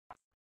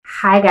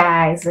Hi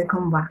guys,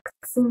 welcome back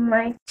to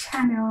my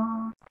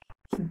channel.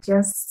 If you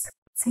just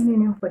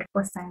tuning in for the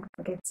first time, don't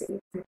forget to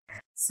hit the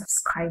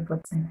subscribe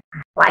button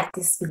and like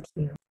this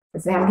video,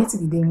 because I'm going to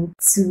be doing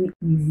 2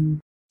 easy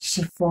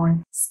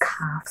chiffon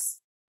scarves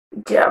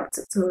hijab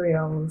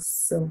tutorials,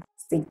 so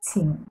stay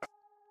tuned.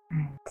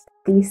 And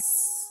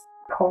this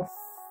puff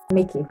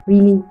make a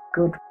really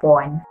good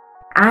bun,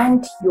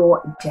 and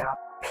your hijab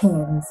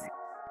pins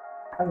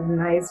a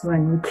nice one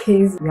in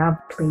case you have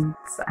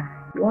plates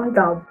and you want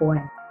that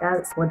bun.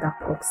 That's what that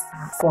puff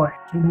stands for.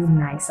 Really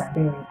nice and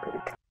very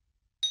good.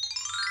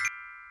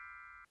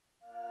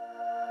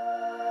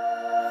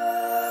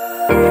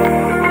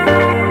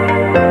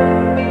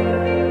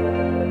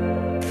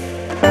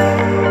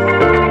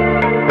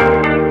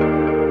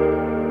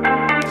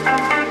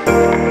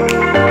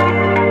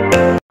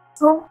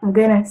 So I'm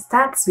gonna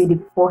start with the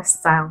first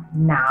style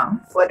now.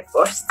 For the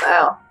first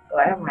style,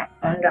 I have my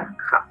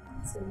undercut.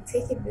 So you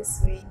take it this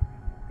way,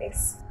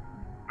 this,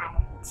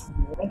 and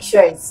make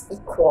sure it's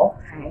equal,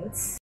 right?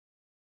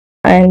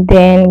 And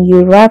then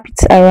you wrap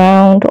it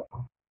around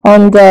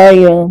under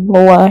your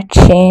lower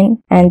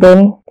chin and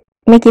then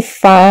make it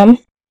firm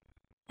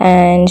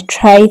and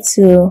try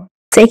to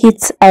take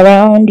it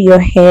around your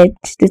head,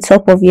 the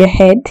top of your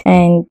head,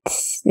 and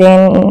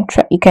then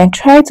you can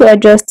try to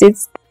adjust it.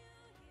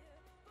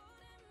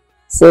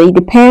 So it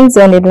depends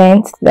on the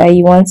length that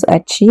you want to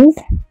achieve.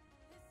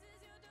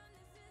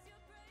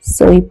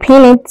 So you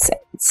pin it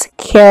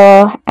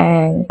secure,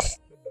 and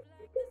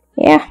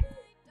yeah.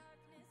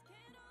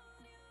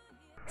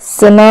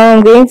 So now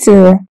I'm going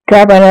to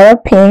grab another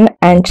pin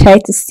and try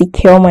to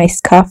secure my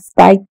scarf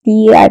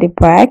tightly at the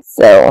back.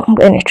 So I'm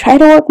going to try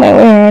to work my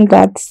way around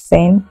that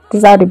thing.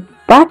 This is how the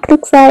back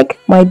looks like.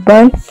 My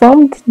bun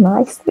formed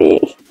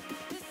nicely.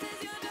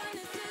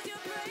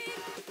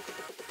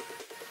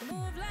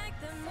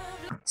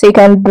 So you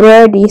can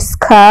draw the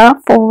scarf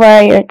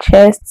over your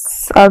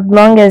chest as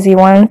long as you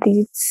want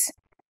it.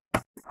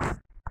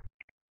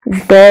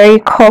 Very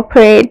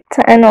corporate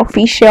and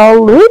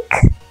official look.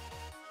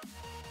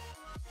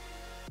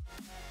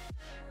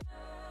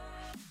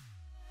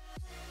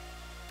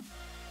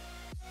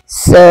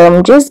 So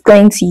I'm just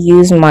going to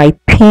use my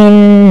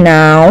pin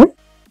now.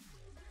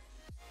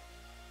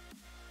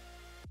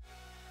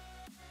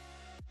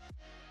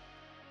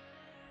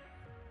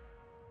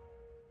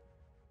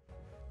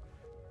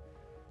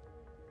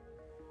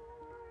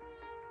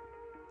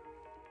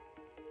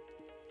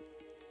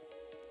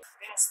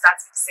 We're gonna start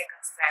with the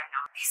second style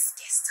now. Let's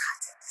get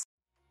started.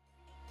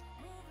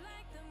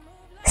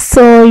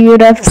 So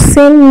you'd have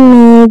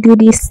seen me do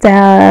this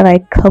style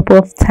like a couple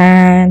of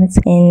times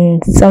in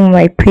some of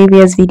my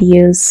previous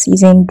videos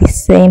using the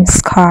same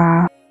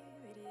scarf,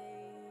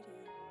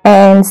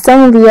 and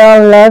some of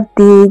y'all loved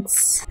it,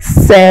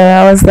 so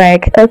I was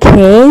like,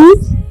 okay,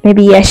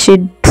 maybe I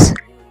should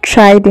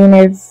try doing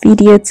a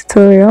video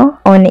tutorial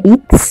on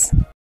it.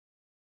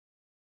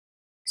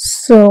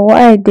 So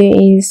what I do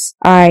is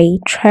I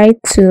try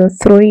to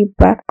throw it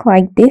back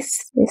like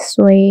this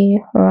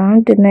way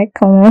around the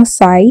neck on one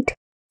side,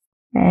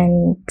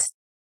 and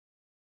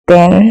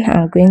then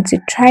I'm going to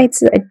try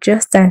to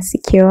adjust and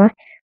secure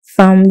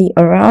firmly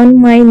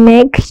around my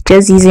neck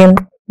just using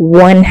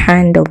one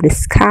hand of the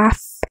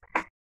scarf.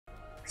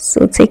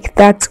 So take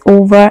that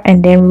over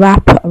and then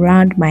wrap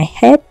around my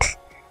head.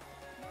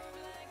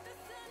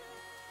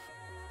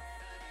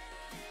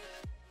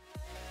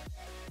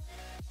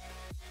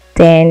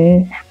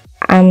 Then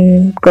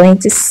I'm going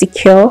to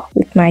secure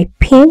with my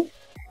pin.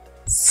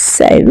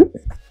 So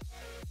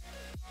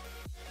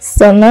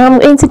now I'm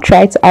going to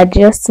try to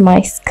adjust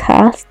my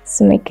scarf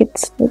to make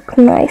it look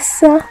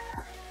nicer.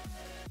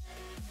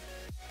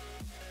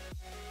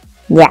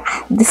 Yeah,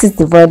 this is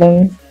the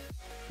bottom.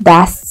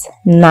 That's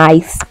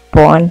nice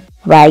bun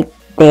right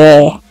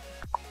there.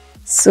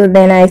 So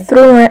then I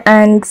throw my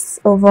hands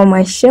over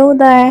my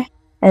shoulder,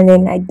 and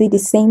then I do the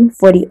same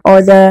for the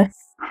other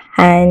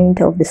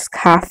hand of the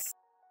scarf.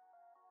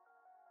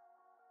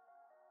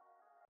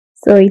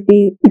 So it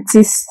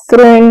is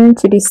thrown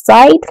to the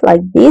side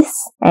like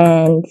this,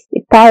 and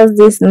it has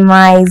this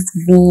nice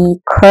V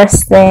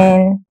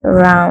crossing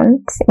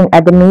around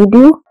at the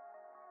middle.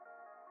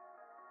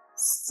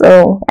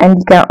 So, and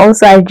you can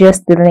also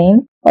adjust the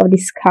length of the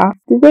scarf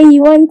the way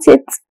you want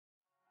it.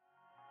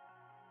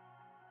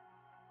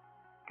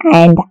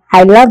 And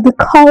I love the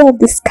color of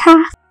the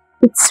scarf.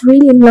 It's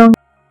really long.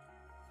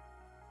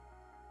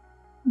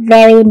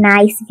 Very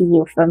nice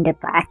view from the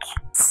back.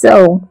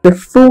 So the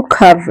full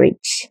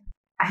coverage.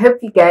 I hope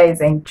you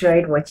guys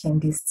enjoyed watching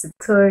this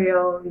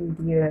tutorial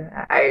video.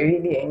 I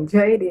really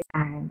enjoyed it,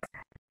 and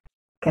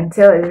you can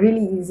tell it's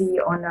really easy.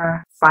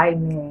 Under 5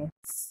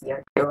 minutes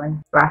you're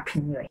done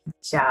wrapping your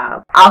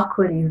hijab. How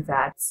cool is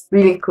that?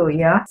 Really cool,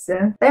 yeah?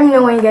 So let me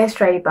know when you guys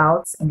try it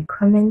out in the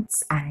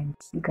comments, and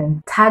you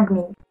can tag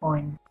me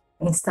on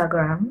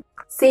Instagram.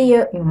 See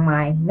you in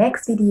my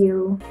next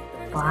video.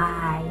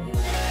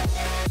 Bye.